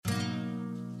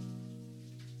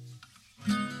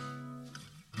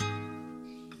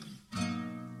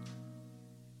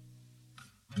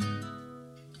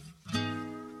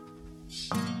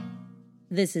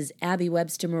This is Abby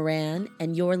Webster Moran,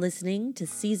 and you're listening to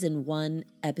Season 1,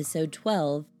 Episode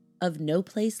 12 of No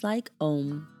Place Like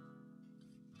Home.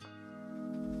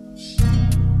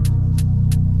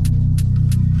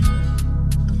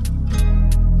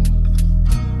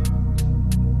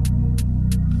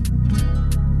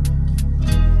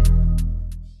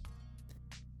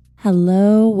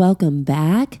 Hello, welcome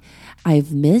back.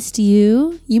 I've missed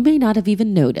you. You may not have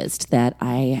even noticed that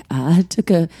I took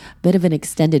a bit of an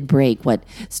extended break. What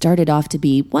started off to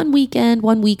be 1 weekend,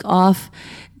 1 week off,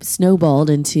 snowballed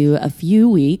into a few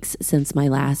weeks since my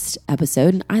last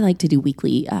episode. And I like to do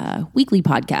weekly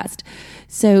podcast.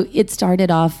 So it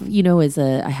started off,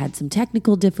 I had some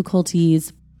technical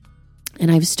difficulties. And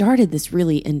I've started this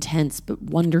really intense but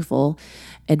wonderful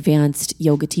advanced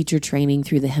yoga teacher training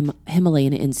through the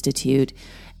Himalayan Institute.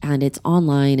 And it's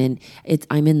online, and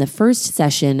I'm in the first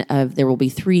session of, there will be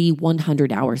 3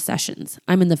 100-hour sessions.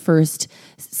 I'm in the first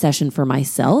session for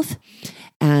myself,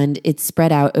 and it's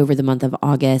spread out over the month of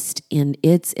August, and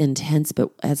it's intense,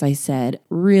 but as I said,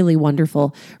 really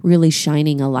wonderful, really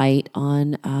shining a light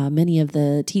on many of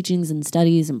the teachings and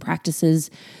studies and practices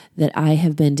that I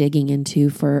have been digging into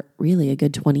for really a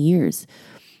good 20 years.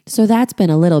 So that's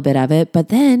been a little bit of it. But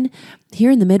then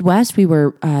here in the Midwest, we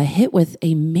were hit with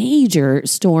a major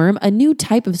storm, a new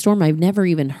type of storm I've never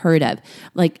even heard of.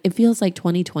 Like, it feels like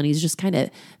 2020 is just kind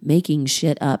of making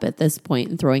shit up at this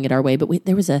point and throwing it our way. But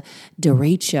there was a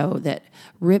derecho that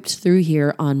ripped through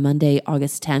here on Monday,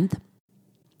 August 10th.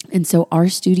 And so our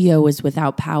studio was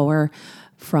without power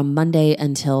from Monday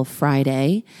until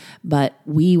Friday. But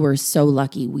we were so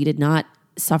lucky. We did not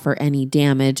suffer any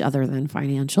damage other than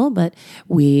financial, but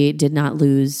we did not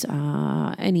lose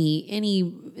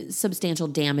any substantial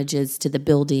damages to the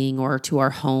building or to our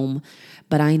home.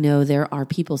 But I know there are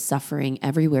people suffering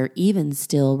everywhere, even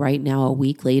still right now, a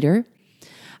week later.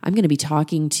 I'm going to be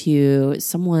talking to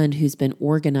someone who's been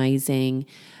organizing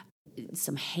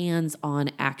some hands-on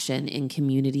action in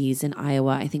communities in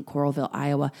Iowa. I think Coralville,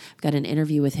 Iowa. I've got an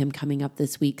interview with him coming up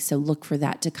this week, so look for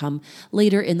that to come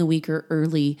later in the week or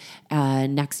early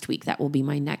next week. That will be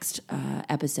my next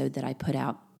episode that I put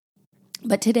out.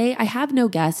 But today I have no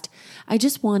guest. I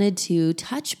just wanted to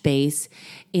touch base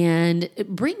and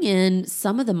bring in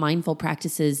some of the mindful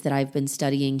practices that I've been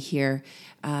studying here.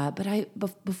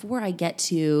 Before I get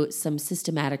to some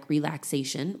systematic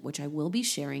relaxation, which I will be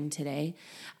sharing today,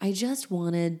 I just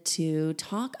wanted to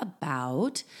talk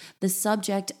about the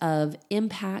subject of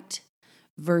impact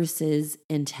versus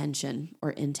intention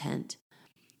or intent.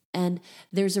 And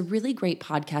there's a really great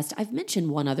podcast. I've mentioned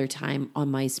one other time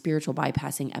on my spiritual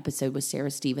bypassing episode with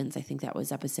Sarah Stevens. I think that was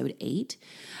episode 8.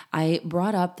 I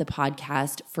brought up the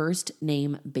podcast First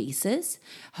Name Basis,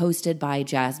 hosted by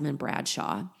Jasmine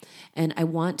Bradshaw. And I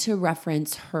want to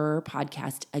reference her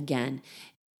podcast again.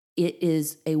 It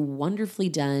is a wonderfully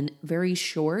done, very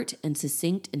short and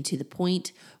succinct and to the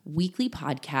point weekly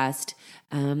podcast.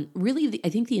 I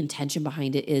think the intention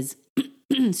behind it is,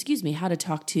 how to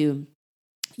talk to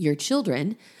your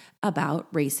children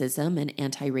about racism and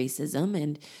anti-racism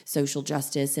and social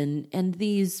justice and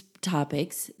these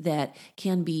topics that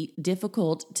can be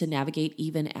difficult to navigate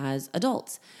even as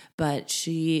adults. But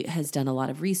she has done a lot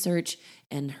of research,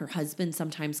 and her husband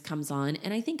sometimes comes on,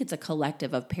 and I think it's a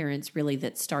collective of parents really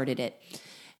that started it.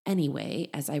 Anyway,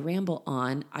 as I ramble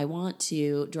on, I want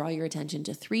to draw your attention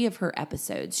to 3 of her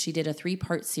episodes. She did a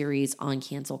 3-part series on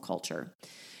cancel culture.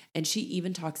 And she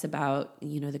even talks about,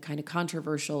 the kind of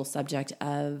controversial subject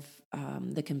of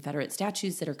the Confederate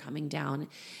statues that are coming down.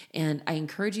 And I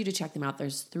encourage you to check them out.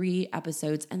 There's 3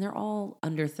 episodes, and they're all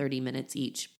under 30 minutes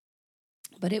each.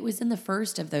 But it was in the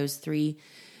first of those 3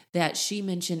 that she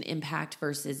mentioned impact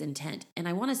versus intent. And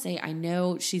I want to say, I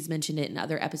know she's mentioned it in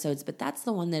other episodes, but that's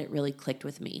the one that it really clicked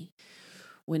with me.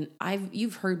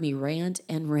 You've heard me rant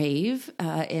and rave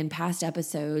in past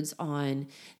episodes on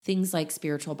things like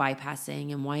spiritual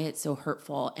bypassing and why it's so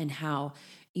hurtful, and how,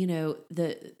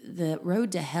 the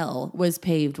road to hell was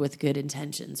paved with good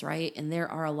intentions, right? And there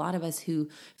are a lot of us who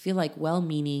feel like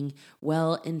well-meaning,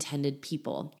 well-intended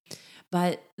people.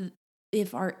 But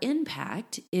if our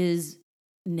impact is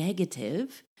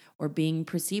negative or being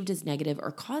perceived as negative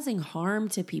or causing harm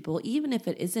to people, even if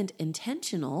it isn't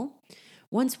intentional,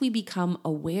 once we become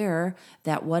aware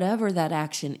that whatever that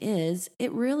action is,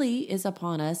 it really is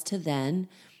upon us to then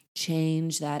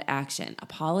change that action,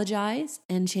 apologize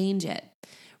and change it,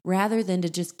 rather than to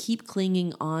just keep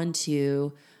clinging on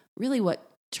to really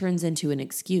what turns into an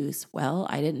excuse. Well,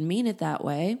 I didn't mean it that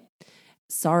way.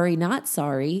 sorry, not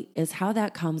sorry is how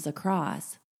that comes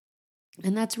across.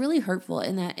 And that's really hurtful.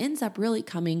 And that ends up really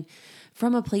coming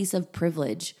from a place of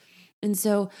privilege. And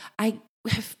so I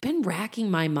have been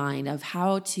racking my mind of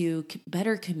how to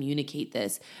better communicate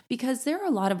this, because there are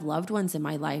a lot of loved ones in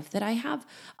my life that I have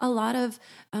a lot of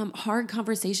hard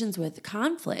conversations with,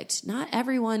 conflict. Not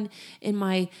everyone in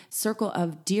my circle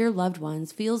of dear loved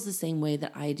ones feels the same way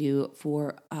that I do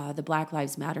for the Black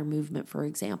Lives Matter movement, for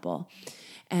example.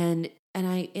 And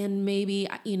maybe,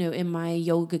 in my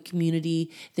yoga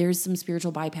community, there's some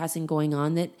spiritual bypassing going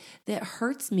on that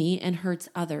hurts me and hurts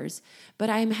others. But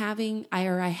I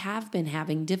have been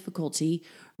having difficulty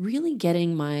really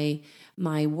getting my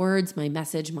words, my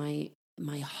message, my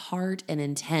heart and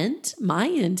my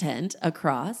intent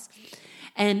across.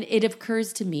 And it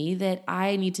occurs to me that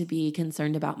I need to be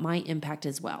concerned about my impact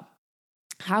as well.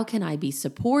 How can I be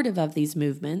supportive of these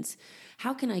movements?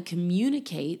 How can I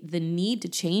communicate the need to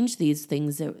change these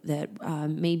things that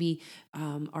maybe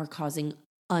are causing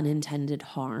unintended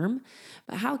harm?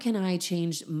 But how can I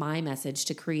change my message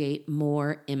to create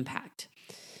more impact?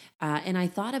 And I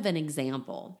thought of an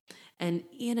example, and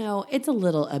it's a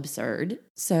little absurd,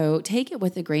 so take it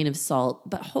with a grain of salt,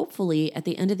 but hopefully at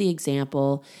the end of the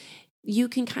example, you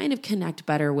can kind of connect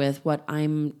better with what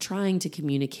I'm trying to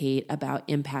communicate about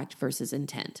impact versus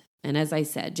intent. And as I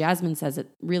said, Jasmine says it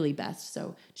really best,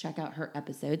 so check out her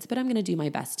episodes, but I'm going to do my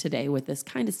best today with this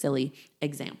kind of silly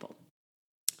example.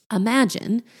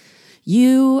 Imagine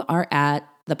you are at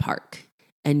the park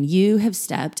and you have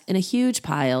stepped in a huge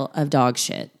pile of dog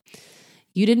shit.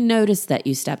 You didn't notice that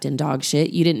you stepped in dog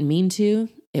shit. You didn't mean to.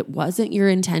 It wasn't your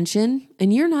intention,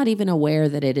 and you're not even aware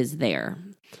that it is there.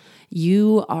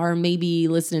 You are maybe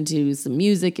listening to some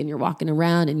music and you're walking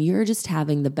around and you're just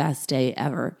having the best day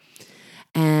ever.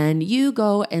 And you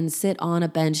go and sit on a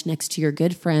bench next to your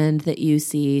good friend that you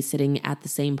see sitting at the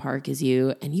same park as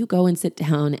you, and you go and sit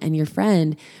down, and your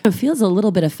friend feels a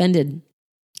little bit offended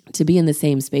to be in the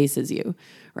same space as you,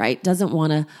 right? Doesn't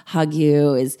want to hug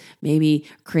you, is maybe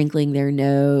crinkling their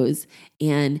nose,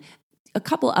 and a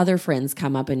couple other friends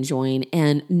come up and join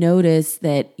and notice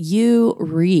that you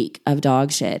reek of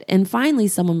dog shit. And finally,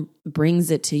 someone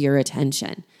brings it to your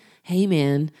attention. Hey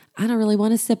man, I don't really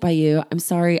want to sit by you. I'm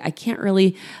sorry, I can't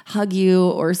really hug you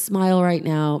or smile right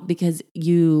now because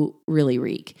you really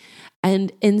reek.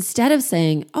 And instead of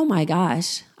saying, oh my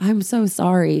gosh, I'm so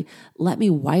sorry, let me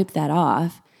wipe that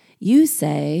off, you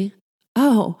say,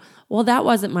 oh, well, that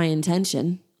wasn't my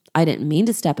intention. I didn't mean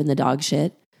to step in the dog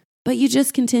shit. But you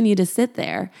just continue to sit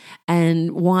there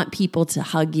and want people to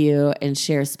hug you and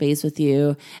share space with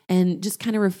you, and just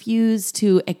kind of refuse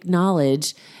to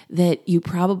acknowledge that you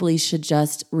probably should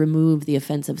just remove the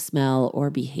offensive smell or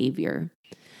behavior.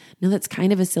 Now, that's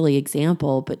kind of a silly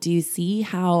example, but do you see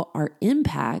how our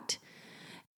impact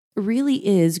really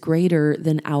is greater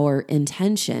than our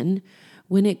intention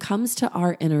when it comes to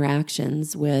our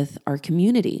interactions with our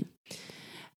community?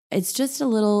 It's just a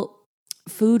little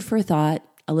food for thought,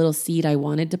 a little seed I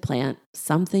wanted to plant,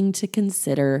 something to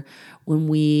consider when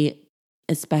we,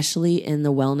 especially in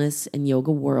the wellness and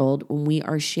yoga world, when we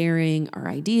are sharing our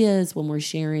ideas, when we're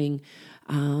sharing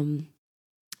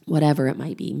whatever it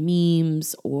might be,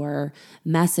 memes or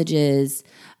messages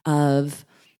of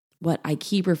what I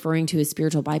keep referring to as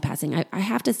spiritual bypassing. I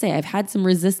have to say, I've had some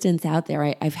resistance out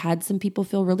there. I've had some people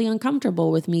feel really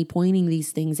uncomfortable with me pointing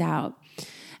these things out.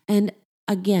 And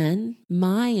again,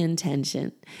 my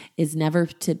intention is never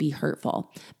to be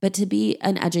hurtful, but to be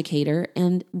an educator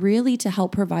and really to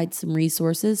help provide some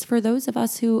resources for those of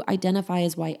us who identify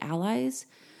as white allies.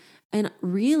 And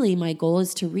really, my goal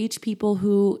is to reach people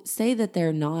who say that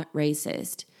they're not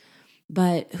racist,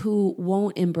 but who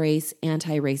won't embrace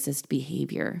anti-racist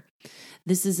behavior.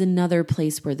 This is another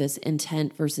place where this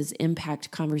intent versus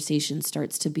impact conversation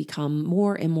starts to become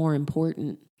more and more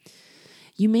important.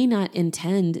 You may not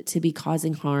intend to be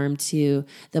causing harm to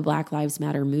the Black Lives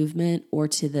Matter movement or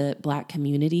to the Black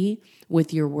community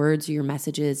with your words or your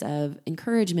messages of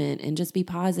encouragement and just be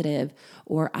positive,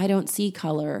 or I don't see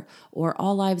color, or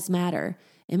all lives matter.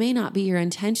 It may not be your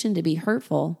intention to be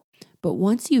hurtful, but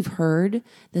once you've heard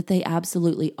that they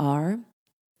absolutely are,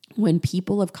 when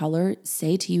people of color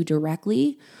say to you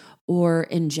directly or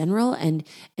in general, and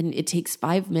it takes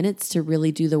 5 minutes to really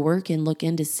do the work and look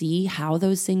in to see how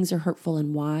those things are hurtful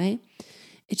and why,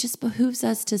 it just behooves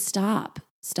us to stop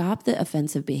the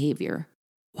offensive behavior.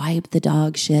 Wipe the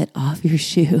dog shit off your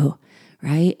shoe,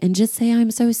 right? And just say,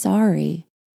 I'm so sorry,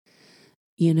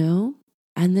 and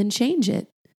then change it.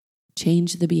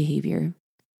 Change the behavior.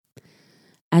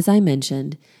 As I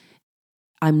mentioned,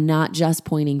 I'm not just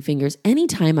pointing fingers.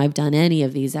 Anytime I've done any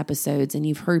of these episodes and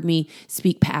you've heard me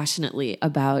speak passionately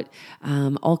about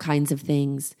all kinds of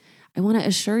things, I want to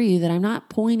assure you that I'm not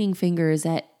pointing fingers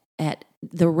at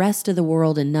the rest of the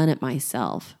world and none at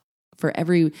myself. For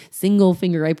every single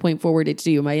finger I point forward at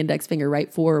you, my index finger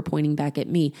right forward pointing back at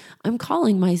me, I'm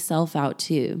calling myself out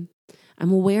too.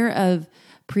 I'm aware of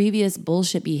previous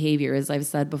bullshit behavior, as I've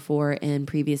said before in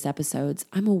previous episodes.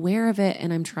 I'm aware of it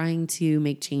and I'm trying to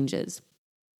make changes.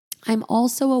 I'm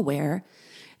also aware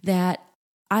that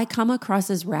I come across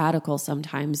as radical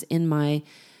sometimes in my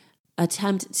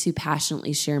attempt to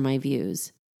passionately share my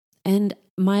views. And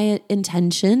my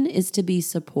intention is to be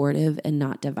supportive and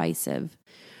not divisive.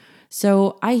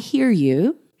 So I hear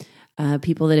you,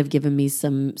 people that have given me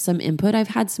some input. I've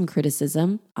had some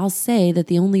criticism. I'll say that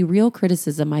the only real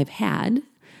criticism I've had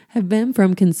have been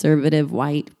from conservative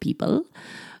white people.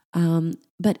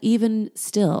 But even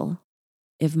still,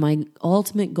 if my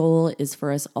ultimate goal is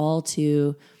for us all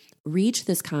to reach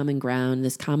this common ground,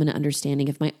 this common understanding,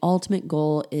 if my ultimate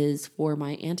goal is for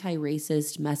my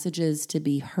anti-racist messages to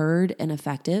be heard and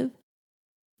effective,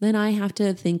 then I have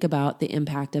to think about the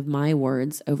impact of my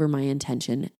words over my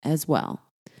intention as well.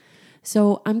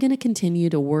 So I'm going to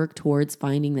continue to work towards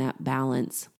finding that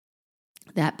balance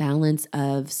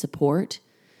of support,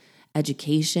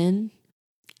 education,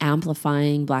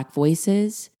 amplifying Black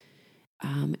voices,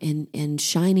 and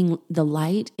shining the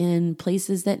light in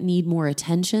places that need more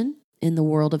attention in the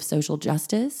world of social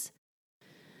justice.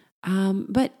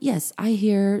 But yes, I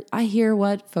hear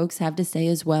what folks have to say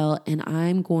as well, and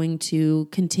I'm going to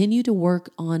continue to work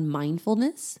on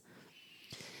mindfulness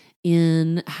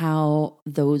in how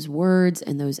those words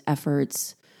and those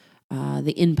efforts,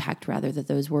 the impact rather that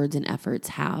those words and efforts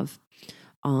have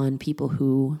on people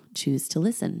who choose to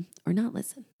listen or not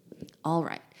listen. All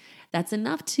right. That's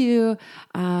enough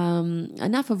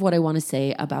of what I want to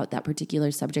say about that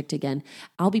particular subject. Again,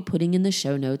 I'll be putting in the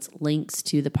show notes links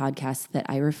to the podcast that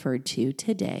I referred to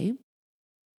today.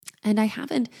 And I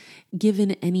haven't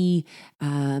given any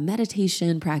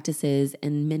meditation practices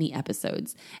in many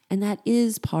episodes. And that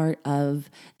is part of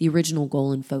the original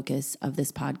goal and focus of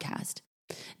this podcast.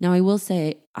 Now, I will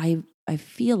say, I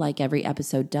feel like every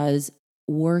episode does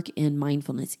work in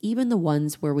mindfulness, even the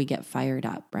ones where we get fired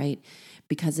up, right?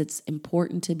 Because it's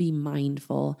important to be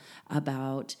mindful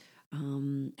about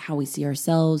how we see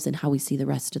ourselves and how we see the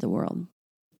rest of the world.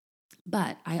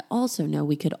 But I also know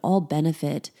we could all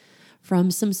benefit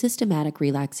from some systematic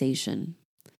relaxation,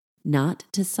 not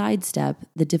to sidestep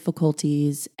the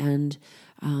difficulties and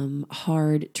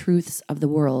hard truths of the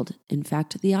world. In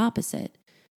fact, the opposite.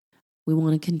 We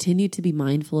want to continue to be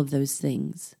mindful of those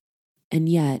things. And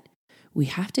yet, we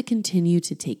have to continue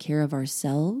to take care of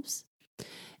ourselves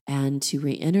and to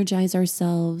re-energize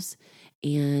ourselves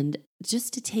and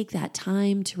just to take that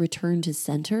time to return to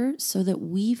center so that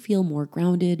we feel more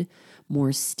grounded,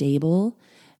 more stable,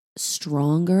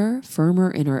 stronger,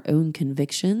 firmer in our own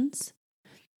convictions.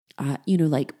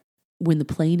 Like when the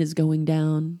plane is going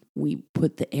down, we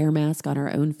put the air mask on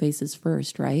our own faces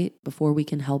first, right? Before we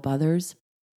can help others.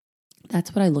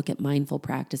 That's what I look at mindful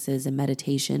practices and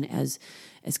meditation as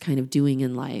kind of doing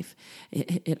in life.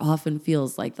 It often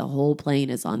feels like the whole plane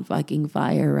is on fucking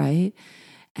fire, right?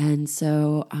 And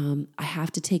so I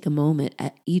have to take a moment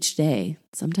at each day,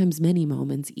 sometimes many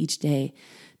moments each day,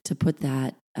 to put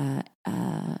that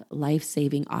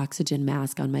life-saving oxygen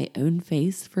mask on my own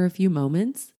face for a few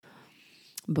moments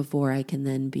before I can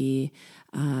then be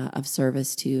of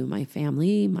service to my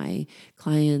family, my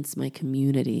clients, my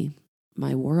community,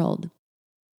 my world.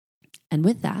 And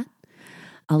with that,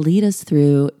 I'll lead us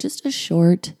through just a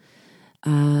short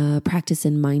practice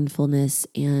in mindfulness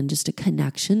and just a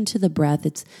connection to the breath.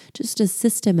 It's just a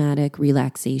systematic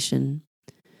relaxation.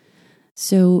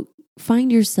 So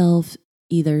find yourself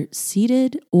either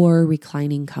seated or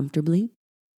reclining comfortably.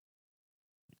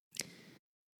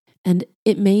 And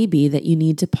it may be that you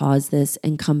need to pause this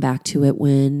and come back to it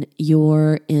when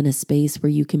you're in a space where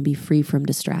you can be free from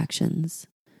distractions.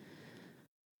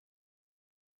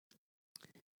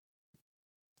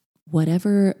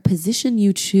 Whatever position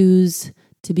you choose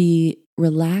to be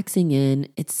relaxing in,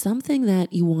 it's something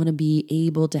that you want to be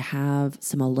able to have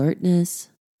some alertness,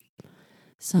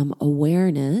 some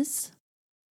awareness,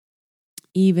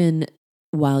 even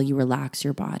while you relax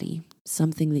your body.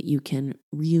 Something that you can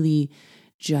really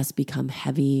just become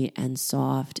heavy and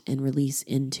soft and release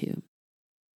into.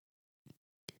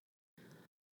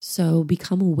 So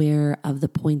become aware of the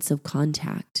points of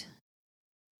contact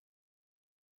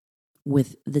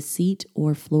with the seat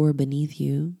or floor beneath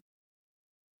you.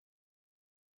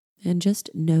 And just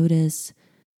notice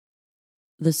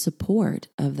the support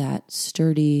of that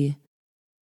sturdy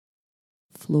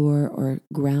floor or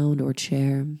ground or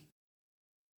chair.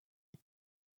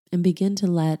 And begin to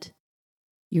let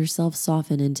yourself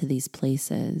soften into these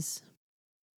places.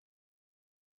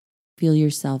 Feel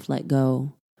yourself let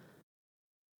go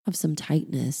of some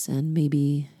tightness and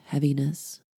maybe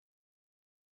heaviness.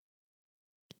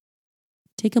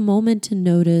 Take a moment to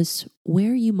notice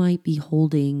where you might be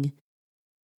holding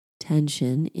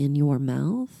tension in your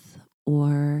mouth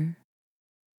or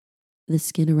the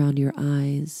skin around your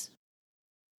eyes.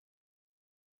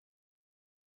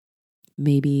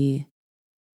 Maybe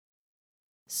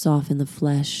soften the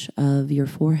flesh of your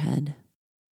forehead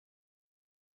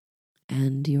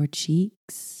and your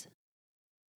cheeks.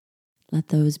 Let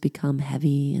those become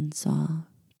heavy and soft.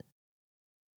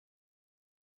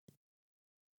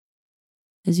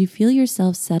 As you feel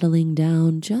yourself settling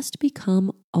down, just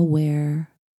become aware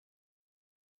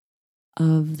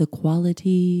of the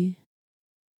quality,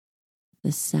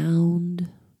 the sound,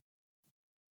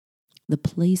 the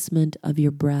placement of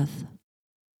your breath.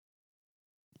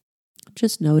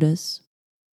 Just notice.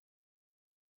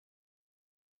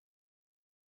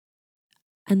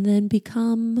 And then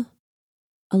become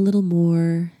a little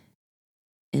more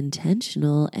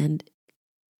intentional and,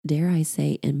 dare I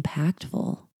say,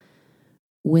 impactful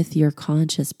with your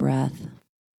conscious breath.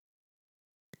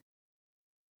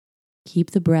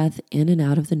 Keep the breath in and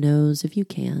out of the nose if you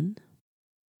can.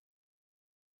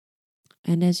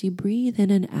 And as you breathe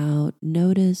in and out,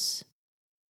 notice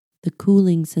the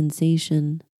cooling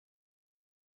sensation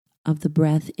of the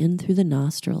breath in through the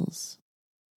nostrils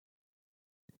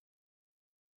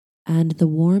and the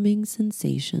warming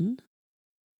sensation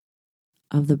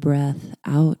of the breath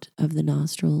out of the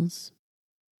nostrils.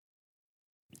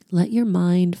 Let your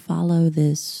mind follow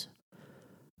this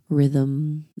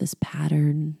rhythm, this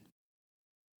pattern,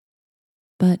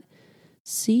 but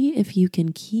see if you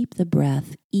can keep the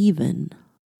breath even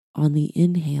on the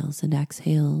inhales and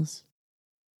exhales.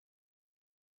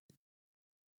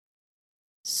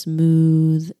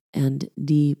 Smooth and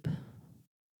deep,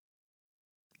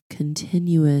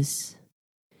 continuous,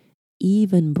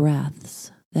 even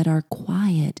breaths that are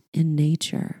quiet in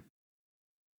nature.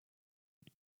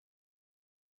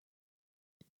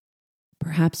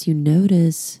 Perhaps you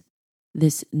notice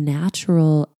this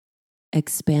natural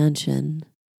expansion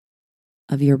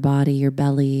of your body, your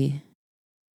belly,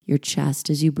 your chest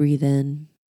as you breathe in,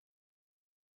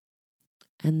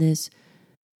 and this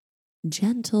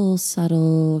gentle,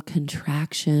 subtle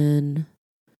contraction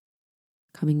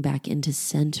coming back into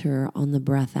center on the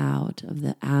breath out of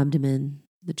the abdomen,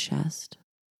 the chest.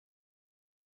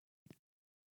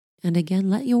 And again,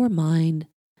 let your mind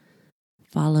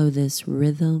follow this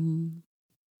rhythm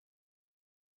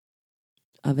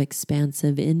of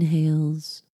expansive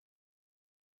inhales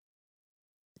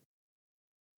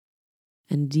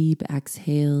and deep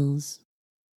exhales,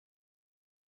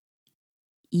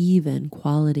 even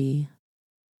quality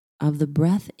of the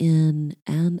breath in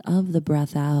and of the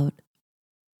breath out,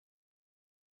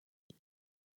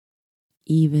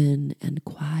 even and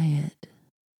quiet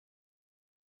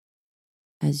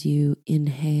as you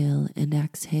inhale and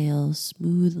exhale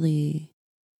smoothly,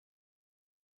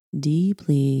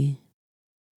 deeply,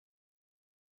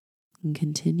 and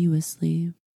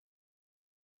continuously.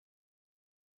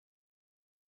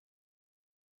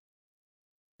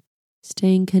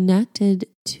 Staying connected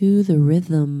to the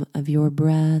rhythm of your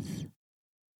breath.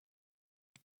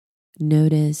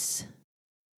 Notice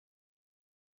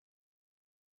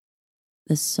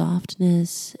the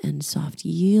softness and soft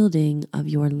yielding of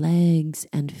your legs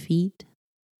and feet.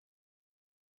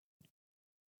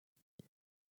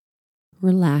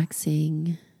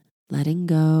 Relaxing, letting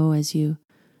go as you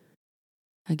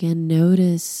again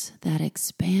notice that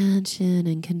expansion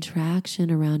and contraction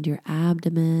around your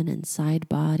abdomen and side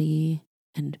body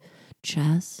and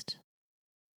chest.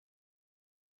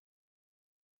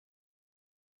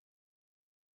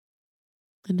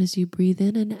 And as you breathe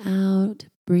in and out,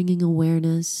 bringing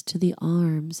awareness to the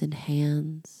arms and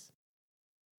hands,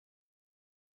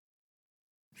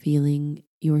 feeling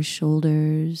your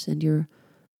shoulders and your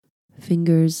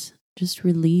fingers just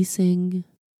releasing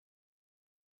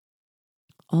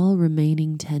all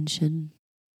remaining tension.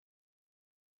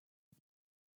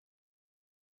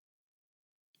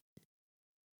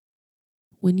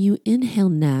 When you inhale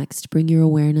next, bring your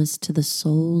awareness to the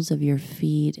soles of your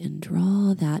feet and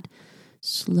draw that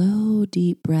slow,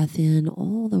 deep breath in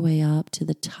all the way up to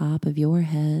the top of your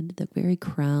head, the very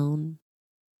crown.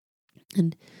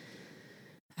 And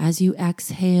as you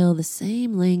exhale, the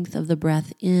same length of the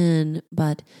breath in,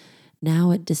 but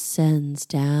now it descends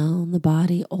down the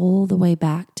body all the way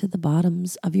back to the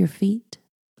bottoms of your feet.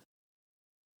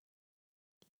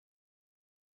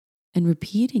 And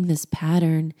repeating this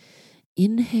pattern,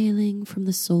 inhaling from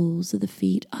the soles of the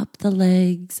feet, up the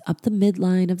legs, up the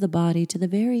midline of the body to the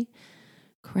very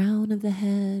crown of the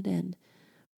head, and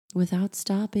without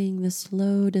stopping, the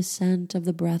slow descent of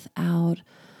the breath out,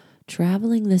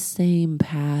 traveling the same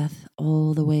path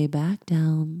all the way back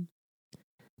down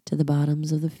to the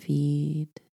bottoms of the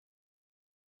feet.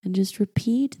 And just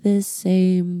repeat this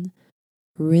same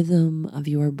rhythm of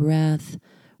your breath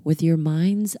with your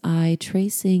mind's eye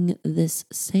tracing this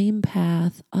same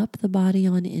path up the body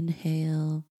on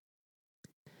inhale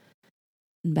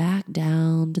and back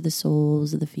down to the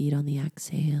soles of the feet on the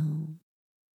exhale.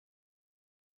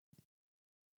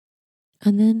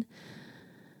 And then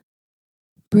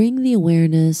bring the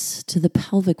awareness to the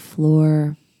pelvic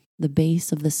floor, the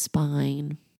base of the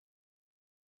spine.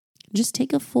 Just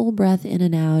take a full breath in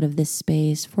and out of this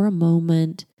space for a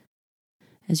moment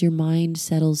as your mind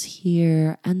settles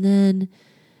here. And then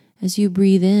as you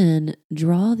breathe in,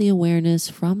 draw the awareness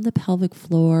from the pelvic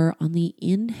floor on the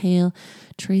inhale,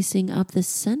 tracing up the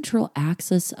central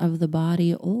axis of the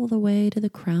body all the way to the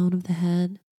crown of the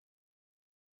head.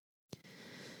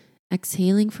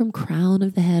 Exhaling from crown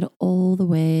of the head all the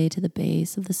way to the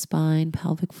base of the spine,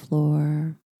 pelvic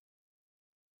floor.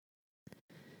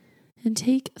 And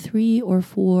take 3 or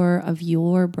 4 of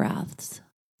your breaths,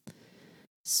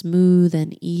 smooth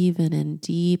and even and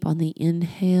deep on the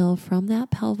inhale from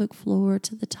that pelvic floor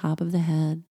to the top of the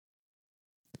head.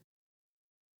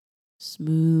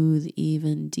 Smooth,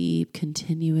 even, deep,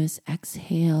 continuous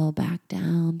exhale back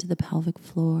down to the pelvic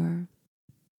floor.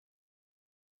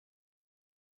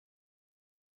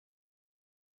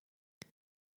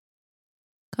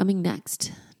 Coming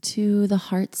next to the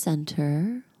heart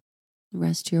center.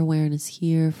 Rest your awareness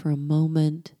here for a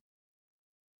moment.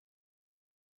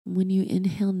 When you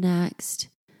inhale next,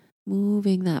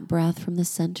 moving that breath from the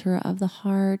center of the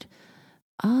heart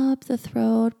up the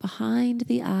throat, behind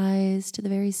the eyes to the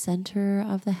very center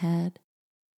of the head.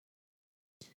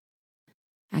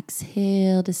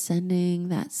 Exhale, descending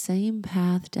that same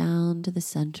path down to the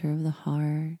center of the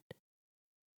heart.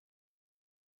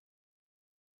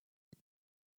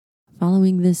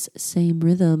 Following this same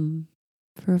rhythm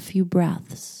for a few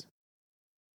breaths.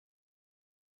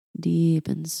 Deep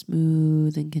and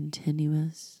smooth and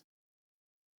continuous.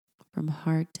 From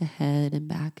heart to head and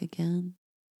back again.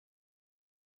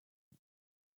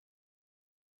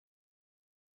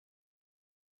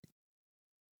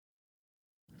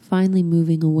 Finally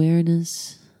moving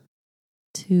awareness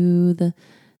to the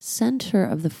center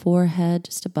of the forehead,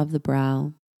 just above the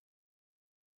brow.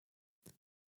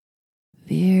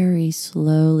 Very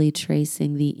slowly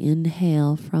tracing the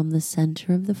inhale from the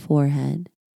center of the forehead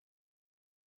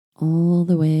all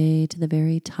the way to the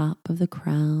very top of the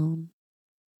crown.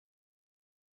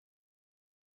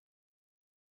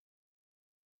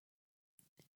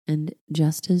 And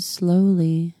just as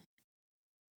slowly,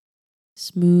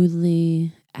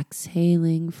 smoothly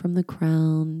exhaling from the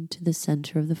crown to the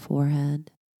center of the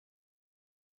forehead.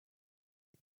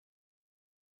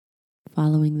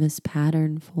 Following this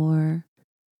pattern for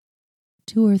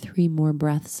 2 or 3 more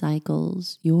breath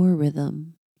cycles, your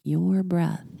rhythm, your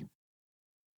breath,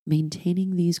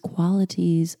 maintaining these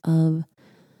qualities of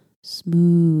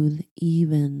smooth,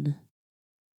 even,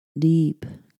 deep,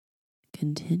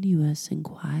 continuous, and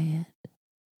quiet.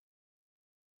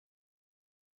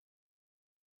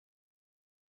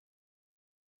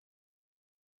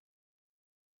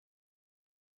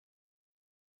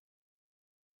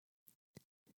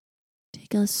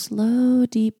 Take a slow,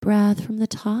 deep breath from the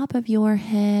top of your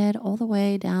head all the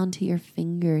way down to your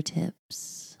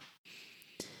fingertips.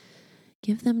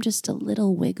 Give them just a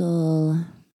little wiggle.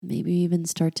 Maybe even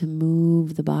start to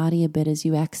move the body a bit as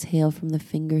you exhale from the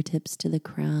fingertips to the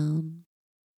crown.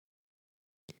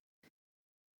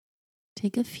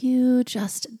 Take a few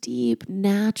just deep,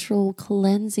 natural,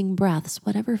 cleansing breaths,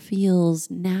 whatever feels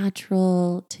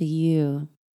natural to you.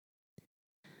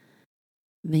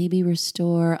 Maybe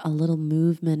restore a little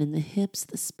movement in the hips,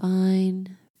 the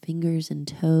spine, fingers and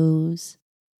toes.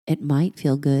 It might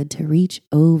feel good to reach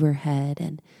overhead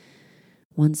and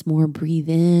once more breathe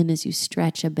in as you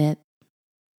stretch a bit.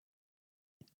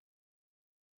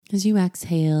 As you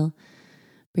exhale,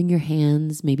 bring your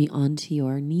hands maybe onto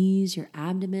your knees, your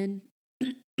abdomen.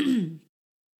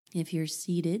 If you're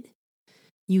seated,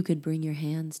 you could bring your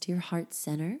hands to your heart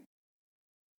center.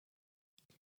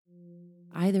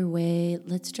 Either way,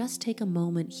 let's just take a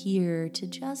moment here to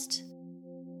just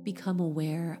become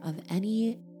aware of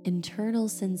any internal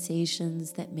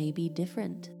sensations that may be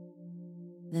different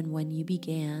than when you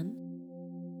began.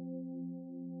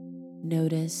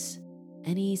 Notice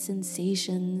any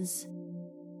sensations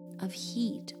of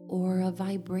heat or a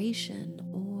vibration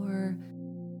or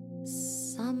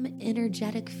some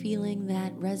energetic feeling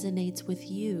that resonates with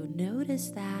you. Notice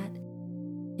that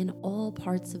in all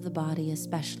parts of the body,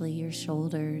 especially your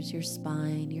shoulders, your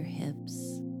spine, your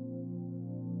hips.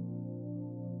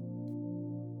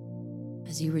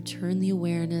 As you return the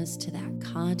awareness to that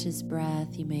conscious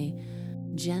breath, you may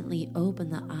gently open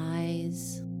the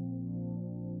eyes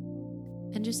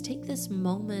and just take this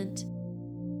moment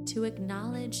to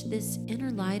acknowledge this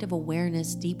inner light of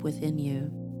awareness deep within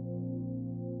you.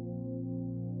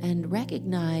 And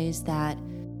recognize that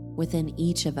within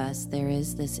each of us there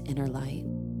is this inner light.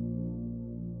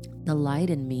 The light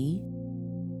in me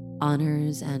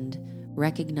honors and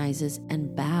recognizes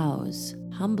and bows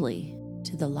humbly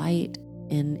to the light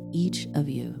in each of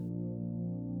you.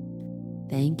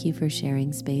 Thank you for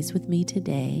sharing space with me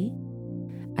today.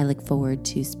 I look forward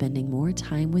to spending more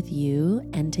time with you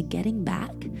and to getting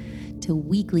back to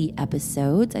weekly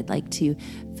episodes. I'd like to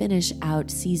finish out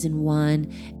season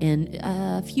 1 in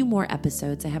a few more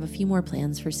episodes. I have a few more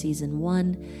plans for season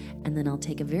 1, and then I'll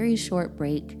take a very short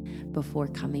break before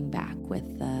coming back with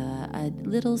a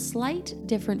little slight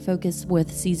different focus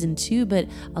with season 2, but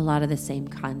a lot of the same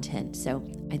content. So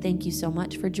I thank you so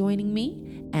much for joining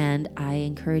me, and I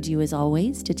encourage you as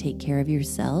always to take care of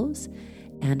yourselves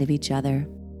and of each other.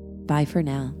 Bye for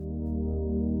now.